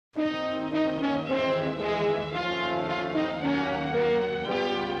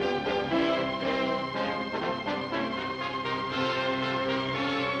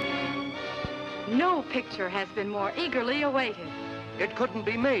picture has been more eagerly awaited. It couldn't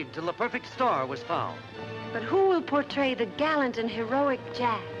be made till the perfect star was found. But who will portray the gallant and heroic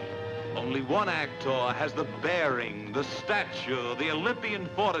Jack? Only one actor has the bearing, the stature, the Olympian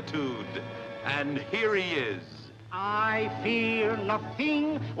fortitude. And here he is. I fear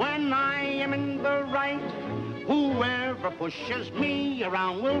nothing when I am in the right. Whoever pushes me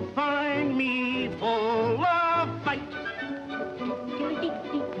around will find me full of fight.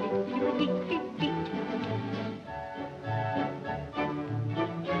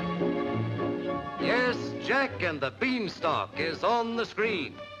 Yes, Jack and the Beanstalk is on the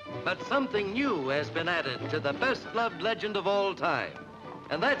screen. But something new has been added to the best-loved legend of all time.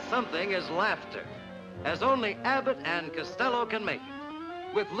 And that something is laughter, as only Abbott and Costello can make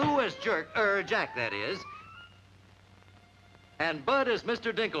it. With Lou as Jack, that is, and Bud as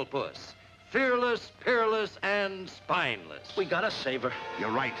Mr. Dinklepuss, fearless, peerless, and spineless. We gotta save her.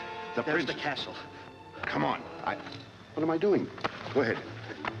 You're right. There's the castle. Come on. What am I doing? Go ahead.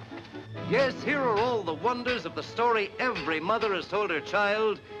 Yes, here are all the wonders of the story every mother has told her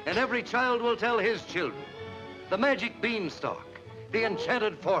child, and every child will tell his children. The magic beanstalk, the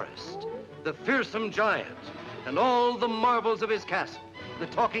enchanted forest, the fearsome giant, and all the marvels of his castle, the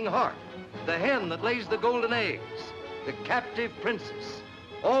talking harp, the hen that lays the golden eggs, the captive princess,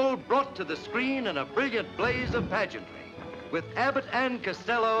 all brought to the screen in a brilliant blaze of pageantry, with Abbott and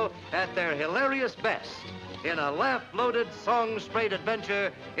Costello at their hilarious best in a laugh-loaded, song-sprayed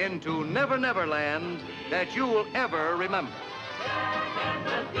adventure into Never Never Land that you will ever remember.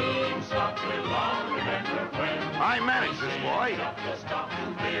 I manage this, boy.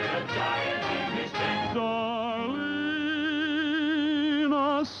 Darling,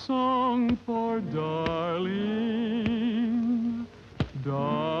 a song for darling,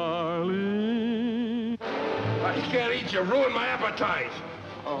 darling. I can't eat you. Ruin my appetite.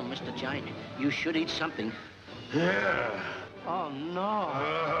 Oh, Mr. Giant, you should eat something. Yeah. Oh, no.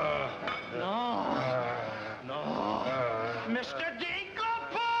 No. No.